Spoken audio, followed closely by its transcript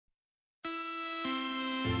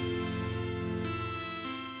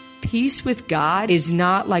Peace with God is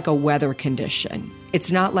not like a weather condition. It's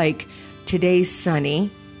not like today's sunny,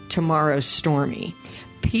 tomorrow's stormy.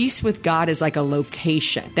 Peace with God is like a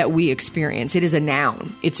location that we experience. It is a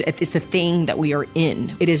noun. It's the thing that we are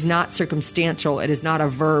in. It is not circumstantial. It is not a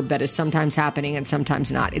verb that is sometimes happening and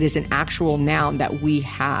sometimes not. It is an actual noun that we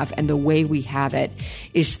have, and the way we have it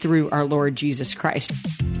is through our Lord Jesus Christ.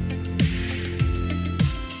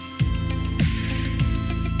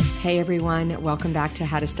 Hey everyone, welcome back to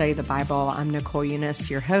How to Study the Bible. I'm Nicole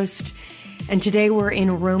Eunice, your host, and today we're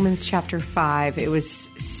in Romans chapter 5. It was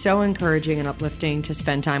so encouraging and uplifting to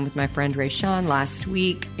spend time with my friend Rayshawn last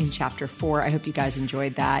week in chapter 4. I hope you guys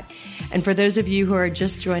enjoyed that. And for those of you who are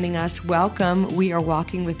just joining us, welcome. We are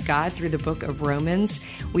walking with God through the book of Romans.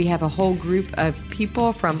 We have a whole group of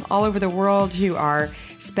people from all over the world who are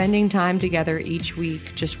spending time together each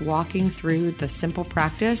week, just walking through the simple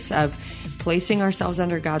practice of placing ourselves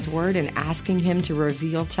under God's word and asking Him to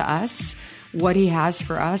reveal to us what He has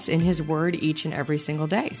for us in His word each and every single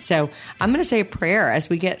day. So I'm going to say a prayer as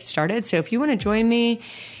we get started. So if you want to join me,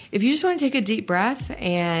 if you just want to take a deep breath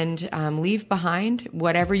and leave behind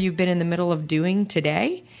whatever you've been in the middle of doing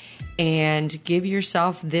today and give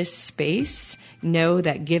yourself this space, know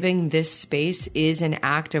that giving this space is an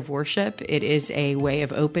act of worship. It is a way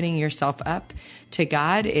of opening yourself up to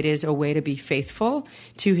God. It is a way to be faithful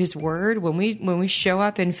to His word. When we show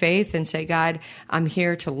up in faith and say, God, I'm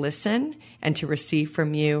here to listen and to receive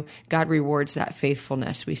from you, God rewards that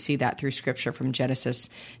faithfulness. We see that through scripture from Genesis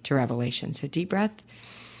to Revelation. So deep breath.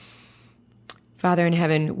 Father in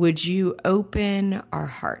heaven, would you open our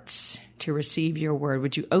hearts to receive your word?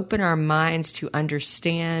 Would you open our minds to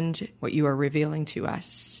understand what you are revealing to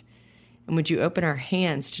us? And would you open our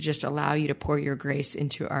hands to just allow you to pour your grace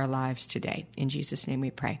into our lives today? In Jesus' name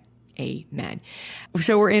we pray. Amen.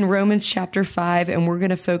 So we're in Romans chapter 5, and we're going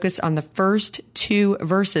to focus on the first two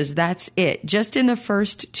verses. That's it. Just in the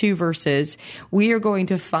first two verses, we are going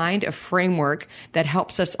to find a framework that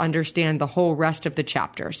helps us understand the whole rest of the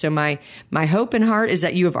chapter. So my hope and heart is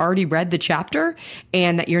that you have already read the chapter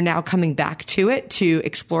and that you're now coming back to it to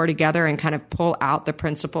explore together and kind of pull out the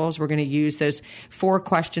principles. We're going to use those 4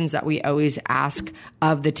 questions that we always ask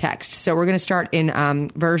of the text. So we're going to start in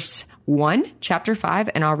verse 1, chapter 5,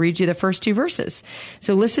 and I'll read you the first 2 verses.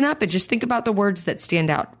 So listen up and just think about the words that stand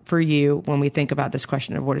out for you when we think about this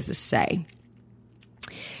question of what does this say?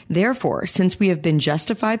 Therefore, since we have been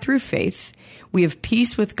justified through faith, we have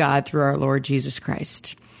peace with God through our Lord Jesus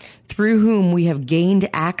Christ, through whom we have gained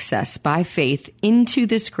access by faith into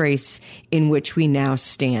this grace in which we now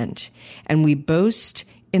stand, and we boast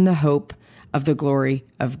in the hope of the glory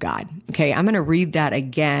of God. Okay, I'm going to read that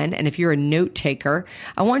again. And if you're a note taker,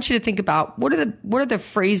 I want you to think about what are the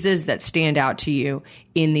phrases that stand out to you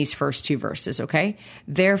in these first 2 verses, okay?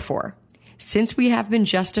 Therefore, since we have been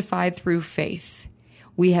justified through faith,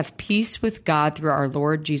 we have peace with God through our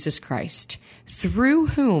Lord Jesus Christ, through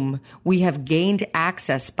whom we have gained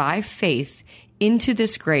access by faith into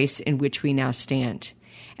this grace in which we now stand.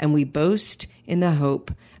 And we boast in the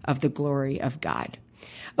hope of the glory of God.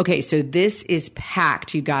 Okay, so this is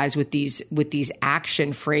packed, you guys, with these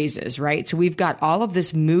action phrases, right? So we've got all of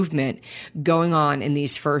this movement going on in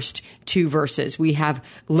these first 2 verses. We have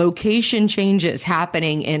location changes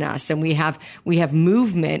happening in us, and we have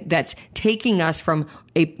movement that's taking us from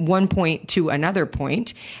one point to another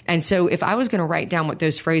point. And so if I was going to write down what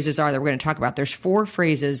those phrases are that we're going to talk about, there's 4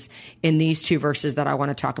 phrases in these 2 verses that I want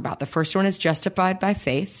to talk about. The first one is justified by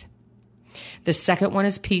faith. The second one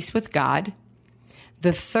is peace with God.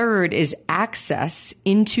 The third is access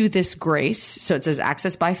into this grace. So it says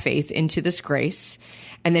access by faith into this grace.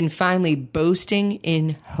 And then finally, boasting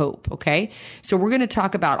in hope. Okay. So we're going to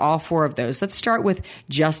talk about all 4 of those. Let's start with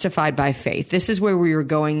justified by faith. This is where we were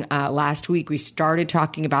going last week. We started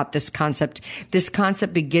talking about this concept. This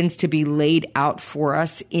concept begins to be laid out for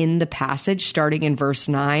us in the passage, starting in verse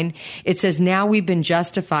 9. It says, now we've been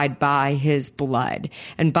justified by His blood.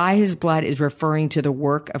 And by His blood is referring to the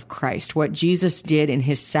work of Christ, what Jesus did in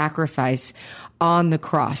His sacrifice on the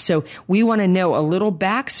cross. So we want to know a little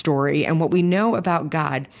backstory, and what we know about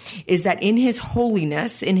God is that in His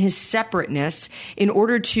holiness, in His separateness, in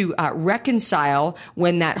order to reconcile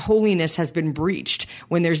when that holiness has been breached,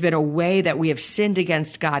 when there's been a way that we have sinned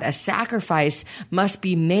against God, a sacrifice must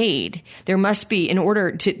be made. There must be,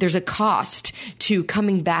 there's a cost to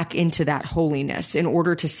coming back into that holiness in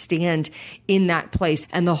order to stand in that place.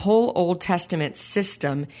 And the whole Old Testament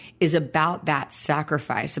system is about that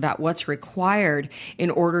sacrifice, about what's required in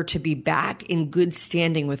order to be back in good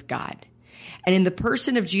standing with God. And in the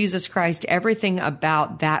person of Jesus Christ, everything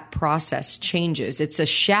about that process changes. It's a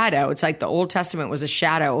shadow. It's like the Old Testament was a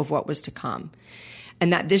shadow of what was to come.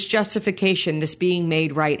 And that this justification, this being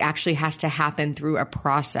made right, actually has to happen through a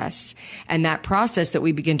process. And that process that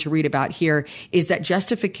we begin to read about here is that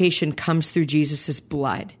justification comes through Jesus's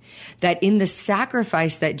blood. That in the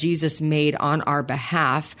sacrifice that Jesus made on our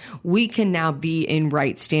behalf, we can now be in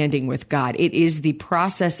right standing with God. It is the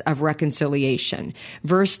process of reconciliation.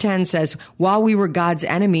 Verse 10 says, while we were God's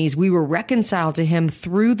enemies, we were reconciled to him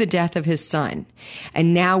through the death of his son.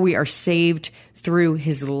 And now we are saved through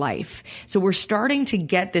his life. So we're starting to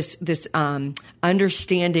get this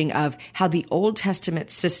understanding of how the Old Testament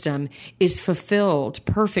system is fulfilled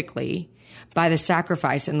perfectly by the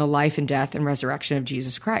sacrifice and the life and death and resurrection of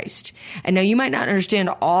Jesus Christ. And now you might not understand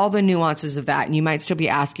all the nuances of that, and you might still be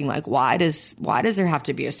asking, like, why does there have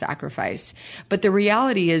to be a sacrifice? But the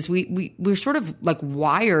reality is we're sort of like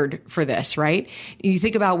wired for this, right? You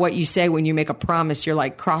think about what you say when you make a promise. You're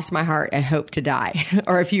like, cross my heart, I hope to die.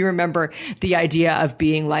 Or if you remember the idea of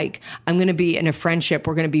being like, I'm going to be in a friendship,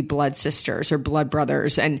 we're going to be blood sisters or blood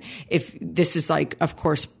brothers. And if this is like, of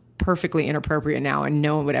course, perfectly inappropriate now, and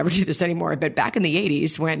no one would ever do this anymore. But back in the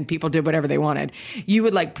 80s, when people did whatever they wanted, you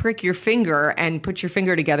would like prick your finger and put your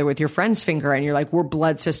finger together with your friend's finger, and you're like, we're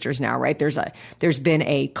blood sisters now, right? There's been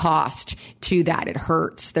a cost to that. It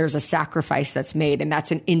hurts. There's a sacrifice that's made, and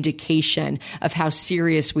that's an indication of how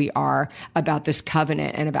serious we are about this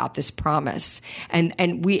covenant and about this promise.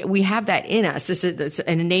 And we have that in us. This is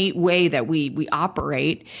an innate way that we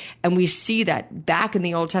operate, and we see that back in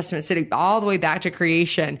the Old Testament, sitting all the way back to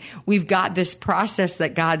creation. We've got this process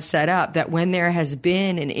that God set up, that when there has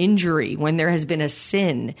been an injury, when there has been a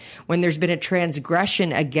sin, when there's been a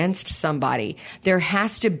transgression against somebody, there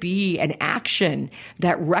has to be an action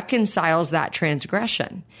that reconciles that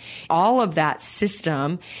transgression. All of that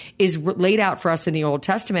system is laid out for us in the Old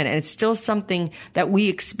Testament, and it's still something that we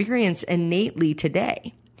experience innately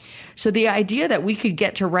today. So the idea that we could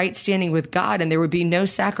get to right standing with God and there would be no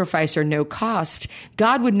sacrifice or no cost,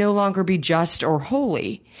 God would no longer be just or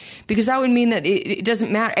holy, because that would mean that it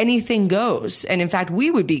doesn't matter. Anything goes. And in fact, we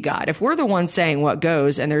would be God. If we're the ones saying what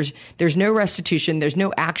goes, and there's no restitution, there's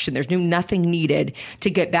no action, there's nothing needed to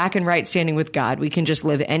get back in right standing with God. We can just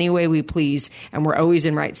live any way we please, and we're always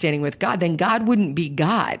in right standing with God. Then God wouldn't be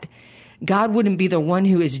God. God wouldn't be the one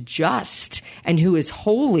who is just and who is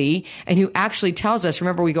holy and who actually tells us,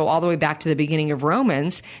 remember, we go all the way back to the beginning of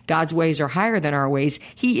Romans, God's ways are higher than our ways.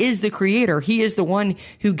 He is the creator. He is the one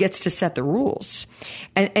who gets to set the rules.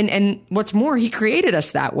 And what's more, he created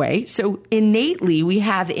us that way. So innately, we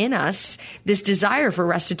have in us this desire for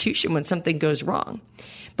restitution when something goes wrong.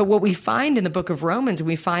 But what we find in the book of Romans, and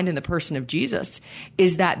we find in the person of Jesus,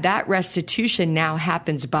 is that restitution now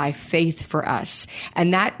happens by faith for us.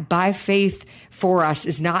 And that by faith for us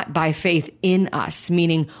is not by faith in us,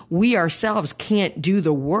 meaning we ourselves can't do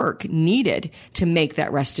the work needed to make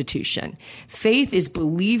that restitution. Faith is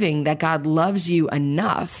believing that God loves you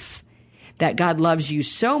enough, that God loves you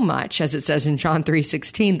so much, as it says in John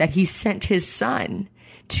 3:16, that he sent his son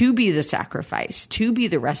to be the sacrifice, to be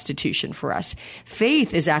the restitution for us.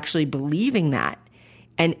 Faith is actually believing that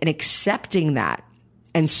and accepting that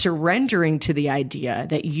and surrendering to the idea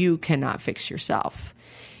that you cannot fix yourself.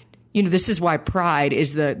 You know, this is why pride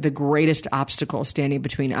is the greatest obstacle standing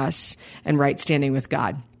between us and right standing with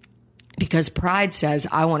God. Because pride says,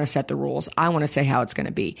 I want to set the rules. I want to say how it's going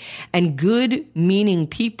to be. And good meaning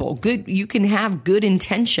people, you can have good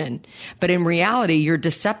intention, but in reality, your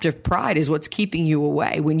deceptive pride is what's keeping you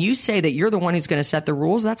away. When you say that you're the one who's going to set the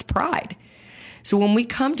rules, that's pride. So when we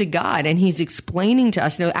come to God and he's explaining to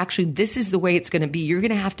us, no, actually, this is the way it's going to be. You're going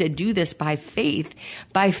to have to do this by faith.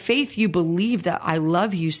 By faith, you believe that I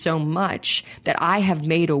love you so much that I have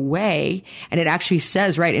made a way. And it actually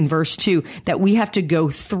says right in verse 2 that we have to go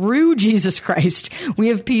through Jesus Christ. We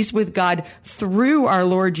have peace with God through our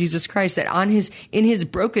Lord Jesus Christ, that in his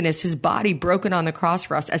brokenness, his body broken on the cross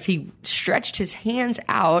for us, as he stretched his hands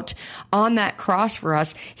out on that cross for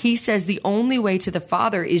us, he says the only way to the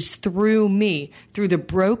Father is through me. Through the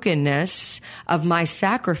brokenness of my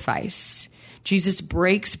sacrifice. Jesus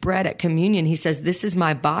breaks bread at communion. He says, this is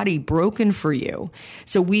my body broken for you.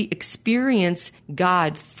 So we experience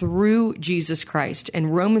God through Jesus Christ.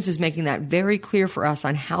 And Romans is making that very clear for us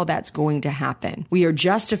on how that's going to happen. We are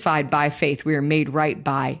justified by faith. We are made right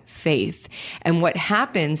by faith. And what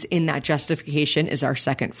happens in that justification is our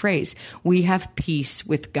second phrase. We have peace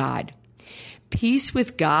with God. Peace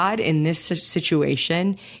with God in this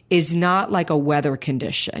situation is not like a weather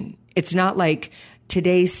condition. It's not like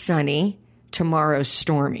today's sunny, tomorrow's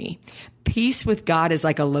stormy. peace with God is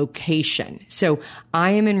like a location. So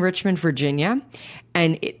I am in Richmond, Virginia,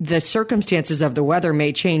 and the circumstances of the weather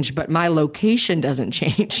may change, but my location doesn't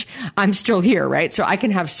change. I'm still here, right? So I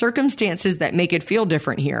can have circumstances that make it feel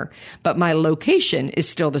different here, but my location is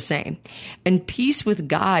still the same. And peace with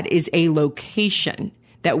God is a location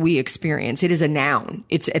that we experience. It is a noun.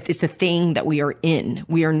 It's the thing that we are in.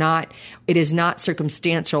 It is not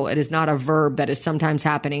circumstantial. It is not a verb that is sometimes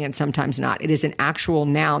happening and sometimes not. It is an actual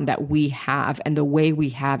noun that we have. And the way we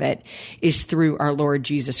have it is through our Lord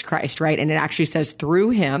Jesus Christ, right? And it actually says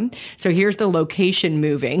through him. So here's the location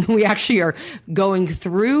moving. We actually are going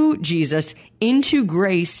through Jesus into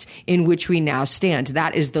grace in which we now stand.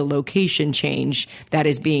 That is the location change that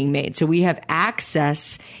is being made. So we have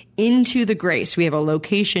access into the grace. We have a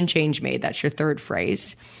location change made. That's your third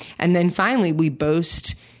phrase. And then finally, we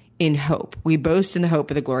boast in hope. We boast in the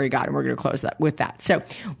hope of the glory of God. And we're going to close that with that. So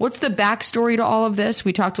what's the backstory to all of this?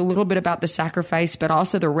 We talked a little bit about the sacrifice, but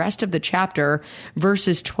also the rest of the chapter,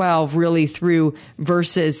 verses 12 really through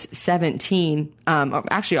verses 17,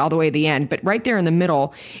 actually all the way to the end. But right there in the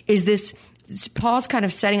middle is this, Paul's kind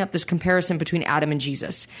of setting up this comparison between Adam and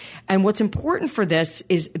Jesus. And what's important for this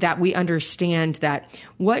is that we understand that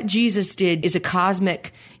what Jesus did is a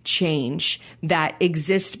cosmic change that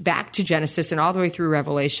exists back to Genesis and all the way through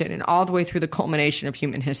Revelation and all the way through the culmination of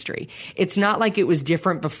human history. It's not like it was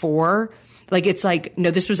different before.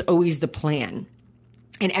 No, this was always the plan.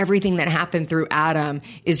 And everything that happened through Adam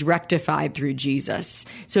is rectified through Jesus.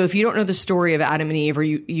 So if you don't know the story of Adam and Eve, or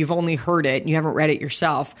you've only heard it and you haven't read it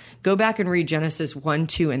yourself, go back and read Genesis 1,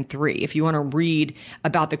 2, and 3. If you want to read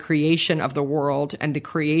about the creation of the world and the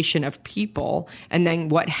creation of people, and then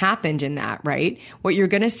what happened in that, right? What you're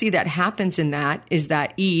going to see that happens in that is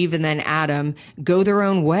that Eve and then Adam go their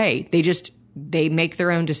own way. They make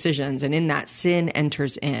their own decisions, and in that, sin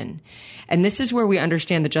enters in. And this is where we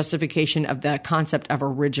understand the justification of the concept of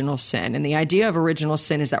original sin. And the idea of original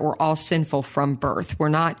sin is that we're all sinful from birth. We're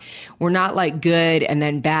not like good and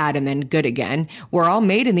then bad and then good again. We're all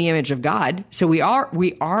made in the image of God. So we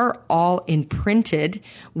are all imprinted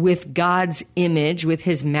with God's image, with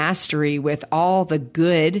his mastery, with all the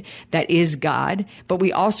good that is God. But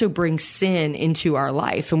we also bring sin into our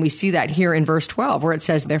life. And we see that here in verse 12, where it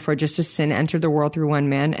says, therefore, just as sin entered the world through one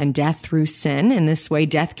man and death through sin, in this way,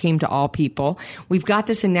 death came to all people. We've got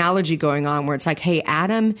this analogy going on where it's like, hey,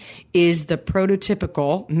 Adam is the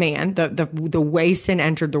prototypical man, the way sin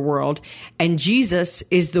entered the world, and Jesus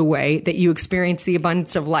is the way that you experience the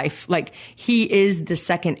abundance of life. Like, he is the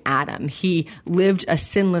second Adam. He lived a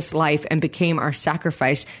sinless life and became our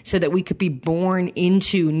sacrifice so that we could be born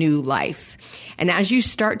into new life. And as you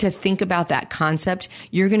start to think about that concept,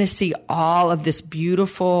 you're going to see all of this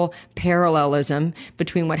beautiful parallelism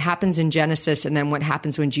between what happens in Genesis and then what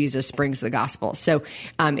happens when Jesus brings the gospel. So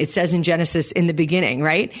it says in Genesis, in the beginning,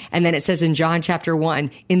 right? And then it says in John chapter 1,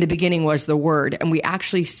 in the beginning was the Word. And we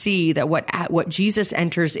actually see that what Jesus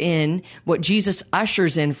enters in, what Jesus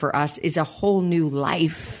ushers in for us, is a whole new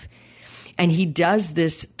life. And he does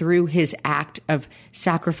this through his act of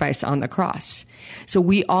sacrifice on the cross. So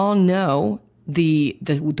we all know the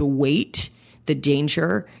weight, the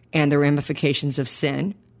danger, and the ramifications of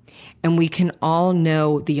sin. And we can all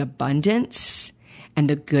know the abundance and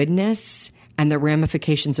the goodness and the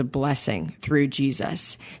ramifications of blessing through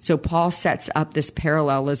Jesus. So Paul sets up this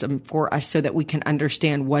parallelism for us so that we can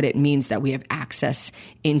understand what it means that we have access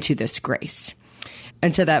into this grace.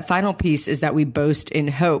 And so that final piece is that we boast in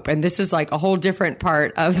hope. And this is like a whole different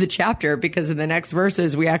part of the chapter, because in the next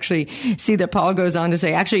verses, we actually see that Paul goes on to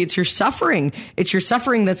say, actually, it's your suffering. It's your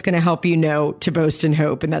suffering that's going to help you know to boast in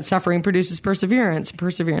hope. And that suffering produces perseverance,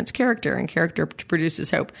 perseverance, character, and character produces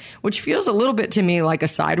hope, which feels a little bit to me like a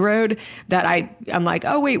side road that I'm like,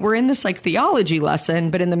 oh, wait, we're in this like theology lesson.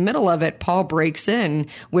 But in the middle of it, Paul breaks in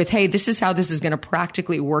with, hey, this is how this is going to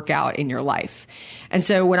practically work out in your life. And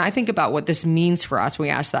so when I think about what this means for us, we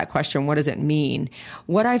ask that question, what does it mean?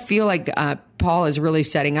 What I feel like Paul is really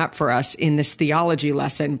setting up for us in this theology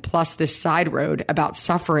lesson, plus this side road about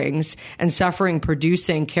sufferings and suffering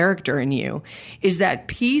producing character in you, is that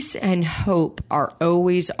peace and hope are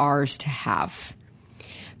always ours to have.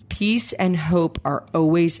 Peace and hope are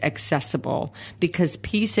always accessible, because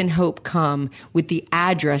peace and hope come with the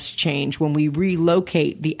address change when we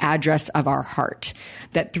relocate the address of our heart.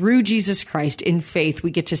 That through Jesus Christ in faith,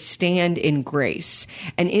 we get to stand in grace.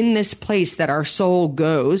 And in this place that our soul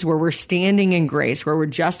goes, where we're standing in grace, where we're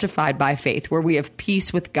justified by faith, where we have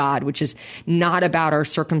peace with God, which is not about our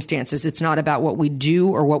circumstances. It's not about what we do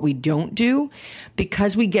or what we don't do.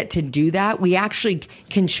 Because we get to do that, we actually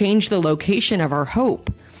can change the location of our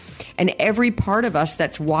hope. And every part of us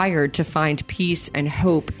that's wired to find peace and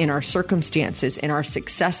hope in our circumstances, in our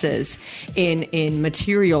successes, in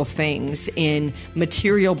material things, in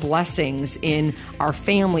material blessings, in our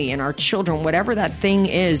family, in our children, whatever that thing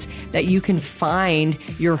is that you can find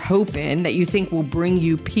your hope in, that you think will bring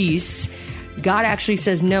you peace, God actually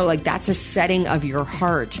says, no, like that's a setting of your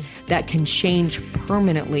heart that can change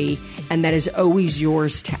permanently and that is always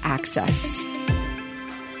yours to access.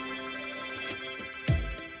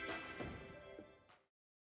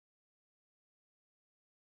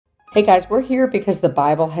 Hey guys, we're here because the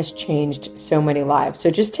Bible has changed so many lives. So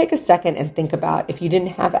just take a second and think about if you didn't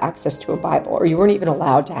have access to a Bible or you weren't even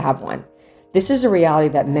allowed to have one. This is a reality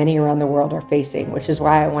that many around the world are facing, which is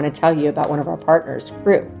why I want to tell you about one of our partners,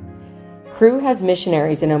 Cru. Cru has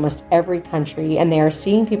missionaries in almost every country, and they are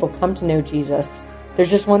seeing people come to know Jesus. There's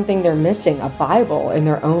just one thing they're missing, a Bible in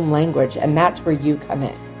their own language, and that's where you come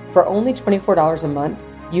in. For only $24 a month,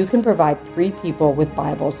 you can provide 3 people with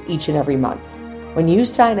Bibles each and every month. When you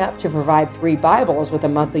sign up to provide 3 Bibles with a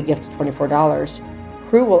monthly gift of $24,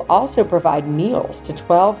 Cru will also provide meals to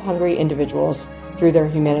 12 hungry individuals through their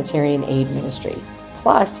humanitarian aid ministry.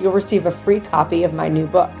 Plus, you'll receive a free copy of my new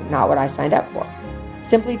book, Not What I Signed Up For.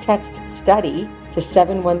 Simply text STUDY to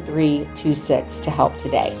 71326 to help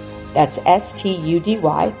today. That's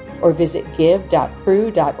STUDY, or visit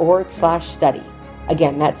give.cru.org/study.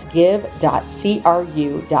 Again, that's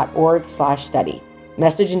give.cru.org/study.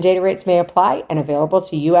 Message and data rates may apply and available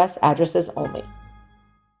to U.S. addresses only.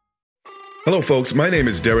 Hello, folks. My name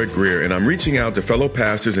is Derek Greer, and I'm reaching out to fellow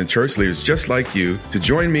pastors and church leaders just like you to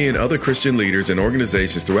join me and other Christian leaders and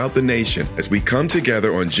organizations throughout the nation as we come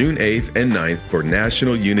together on June 8th and 9th for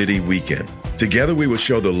National Unity Weekend. Together, we will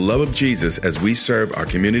show the love of Jesus as we serve our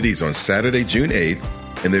communities on Saturday, June 8th,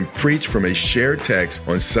 and then preach from a shared text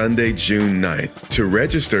on Sunday, June 9th. To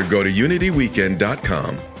register, go to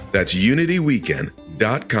unityweekend.com. That's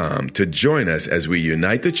unityweekend.com to join us as we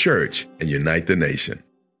unite the church and unite the nation.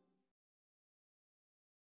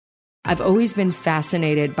 I've always been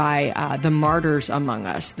fascinated by the martyrs among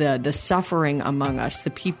us, the suffering among us, the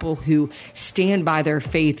people who stand by their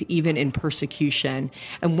faith even in persecution.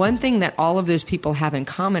 And one thing that all of those people have in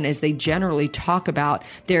common is they generally talk about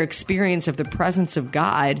their experience of the presence of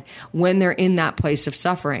God when they're in that place of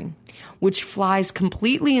suffering, which flies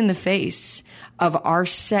completely in the face of our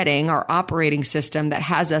setting, our operating system that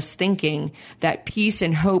has us thinking that peace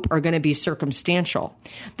and hope are going to be circumstantial.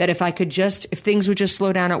 That if things would just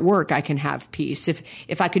slow down at work, I can have peace.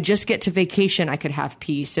 If I could just get to vacation, I could have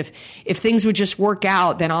peace. If things would just work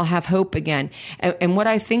out, then I'll have hope again. And what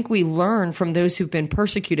I think we learn from those who've been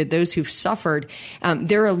persecuted, those who've suffered,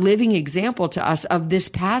 they're a living example to us of this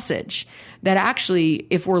passage. That actually,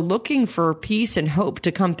 if we're looking for peace and hope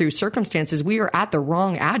to come through circumstances, we are at the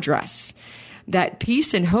wrong address. That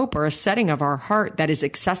peace and hope are a setting of our heart that is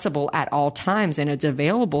accessible at all times and it's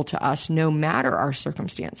available to us no matter our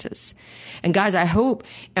circumstances. And guys, I hope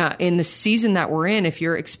in the season that we're in, if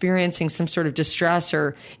you're experiencing some sort of distress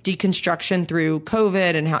or deconstruction through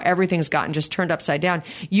COVID and how everything's gotten just turned upside down,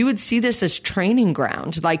 you would see this as training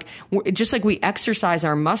ground. Like, just like we exercise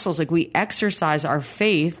our muscles, like we exercise our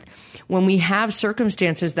faith when we have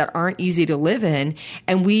circumstances that aren't easy to live in,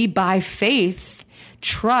 and we, by faith,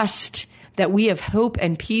 trust that we have hope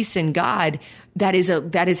and peace in God that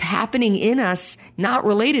is happening in us, not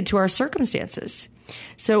related to our circumstances.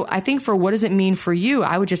 So I think for what does it mean for you,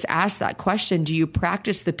 I would just ask that question. Do you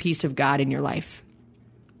practice the peace of God in your life?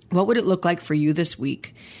 What would it look like for you this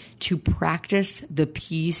week to practice the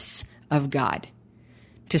peace of God?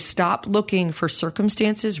 To stop looking for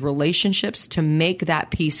circumstances, relationships to make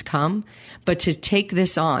that peace come, but to take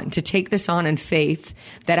this on in faith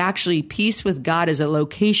that actually peace with God is a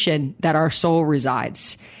location that our soul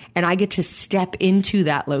resides. And I get to step into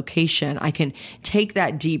that location. I can take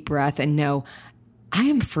that deep breath and know I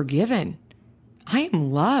am forgiven. I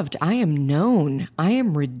am loved. I am known. I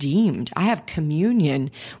am redeemed. I have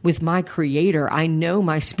communion with my Creator. I know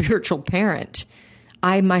my spiritual parent.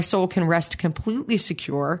 My soul can rest completely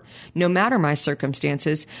secure no matter my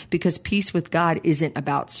circumstances, because peace with God isn't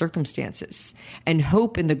about circumstances, and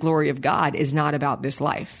hope in the glory of God is not about this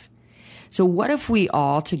life. So what if we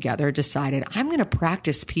all together decided, I'm going to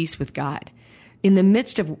practice peace with God in the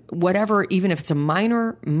midst of whatever, even if it's a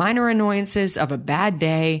minor annoyances of a bad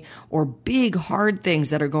day or big hard things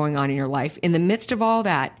that are going on in your life. In the midst of all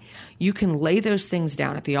that, you can lay those things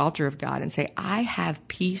down at the altar of God and say, I have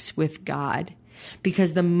peace with God.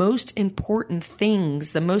 Because the most important things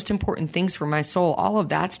for my soul, all of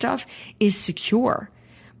that stuff is secure.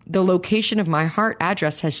 The location of my heart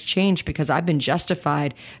address has changed because I've been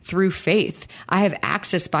justified through faith. I have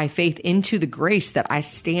access by faith into the grace that I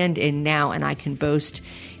stand in now, and I can boast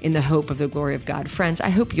in the hope of the glory of God. Friends, I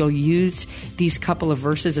hope you'll use these couple of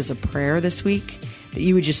verses as a prayer this week, that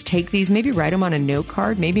you would just take these, maybe write them on a note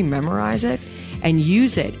card, maybe memorize it, and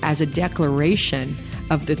use it as a declaration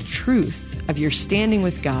of the truth of your standing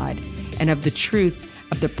with God and of the truth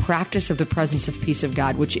of the practice of the presence of peace of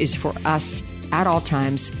God, which is for us at all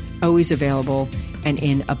times, always available, and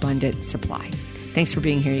in abundant supply. Thanks for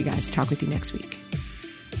being here, you guys. Talk with you next week.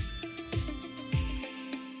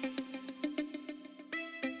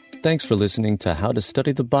 Thanks for listening to How to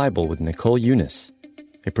Study the Bible with Nicole Eunice,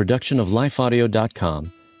 a production of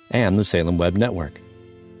lifeaudio.com and the Salem Web Network.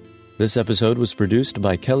 This episode was produced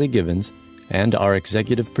by Kelly Givens and our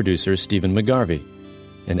executive producer, Stephen McGarvey,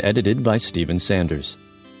 and edited by Stephen Sanders.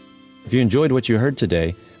 If you enjoyed what you heard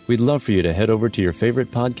today, we'd love for you to head over to your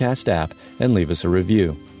favorite podcast app and leave us a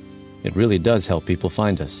review. It really does help people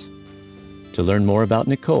find us. To learn more about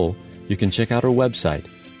Nicole, you can check out her website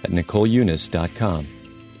at NicoleEunice.com.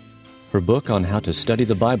 Her book on how to study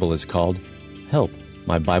the Bible is called Help,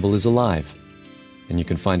 My Bible is Alive, and you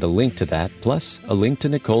can find a link to that, plus a link to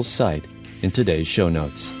Nicole's site, in today's show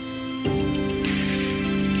notes.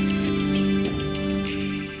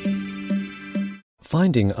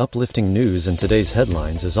 Finding uplifting news in today's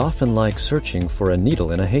headlines is often like searching for a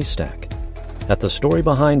needle in a haystack. At the Story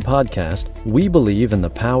Behind podcast, we believe in the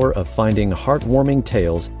power of finding heartwarming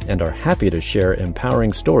tales and are happy to share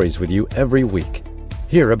empowering stories with you every week.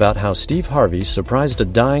 Hear about how Steve Harvey surprised a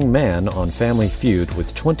dying man on Family Feud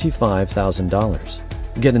with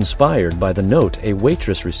 $25,000. Get inspired by the note a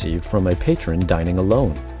waitress received from a patron dining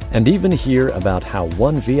alone. And even hear about how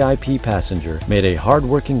one VIP passenger made a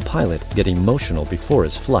hard-working pilot get emotional before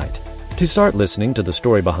his flight. To start listening to the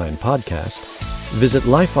Story Behind podcast, visit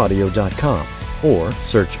lifeaudio.com or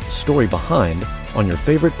search Story Behind on your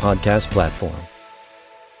favorite podcast platform.